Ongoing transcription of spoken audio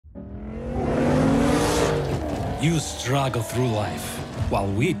You struggle through life, while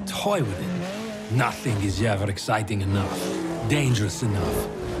we toy with it. Nothing is ever exciting enough, dangerous enough,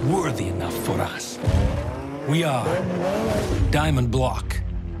 worthy enough for us. We are Diamond Block.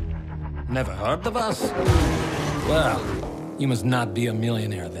 Never heard of us? Well, you must not be a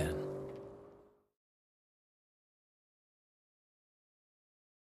millionaire then.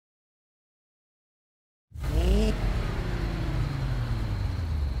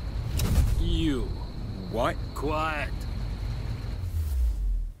 You. What? Quiet.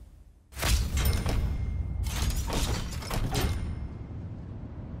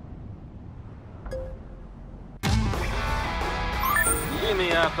 See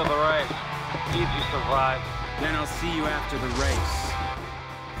me after the race. If you survive. Then I'll see you after the race.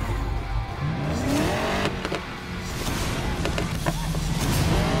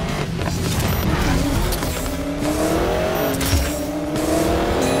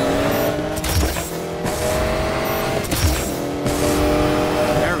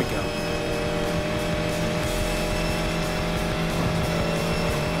 There we go.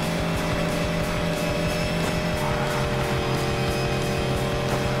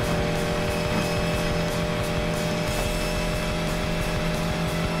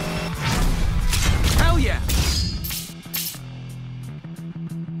 Hell yeah!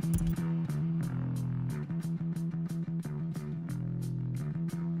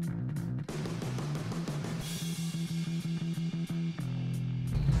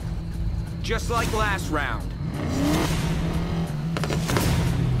 Just like last round.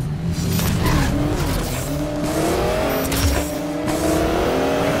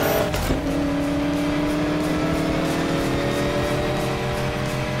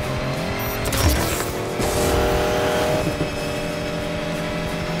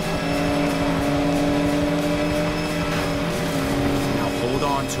 Now hold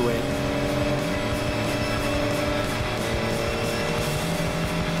on to it.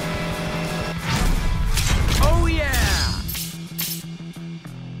 Oh yeah!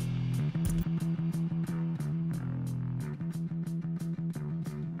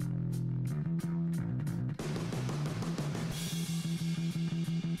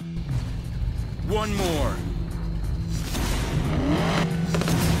 One more.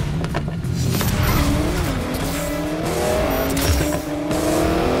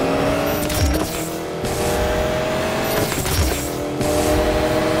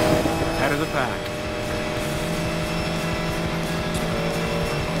 Head of the pack.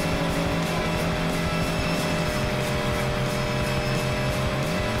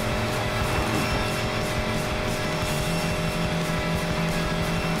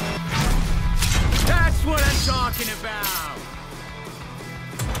 That's what I'm talking about!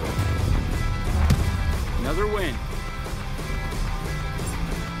 Another win.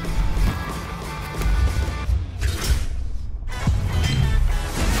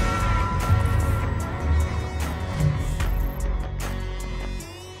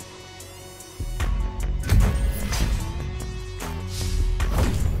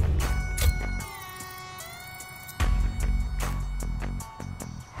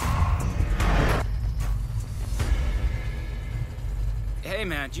 Hey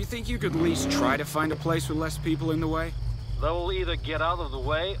man, do you think you could at least try to find a place with less people in the way? They will either get out of the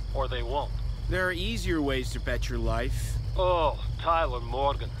way or they won't. There are easier ways to bet your life. Oh, Tyler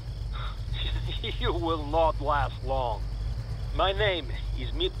Morgan. You will not last long. My name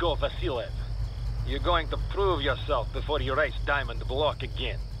is Mitko Vasilev. You're going to prove yourself before you race Diamond Block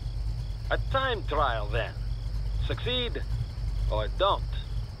again. A time trial then. Succeed or don't.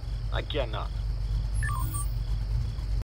 I cannot.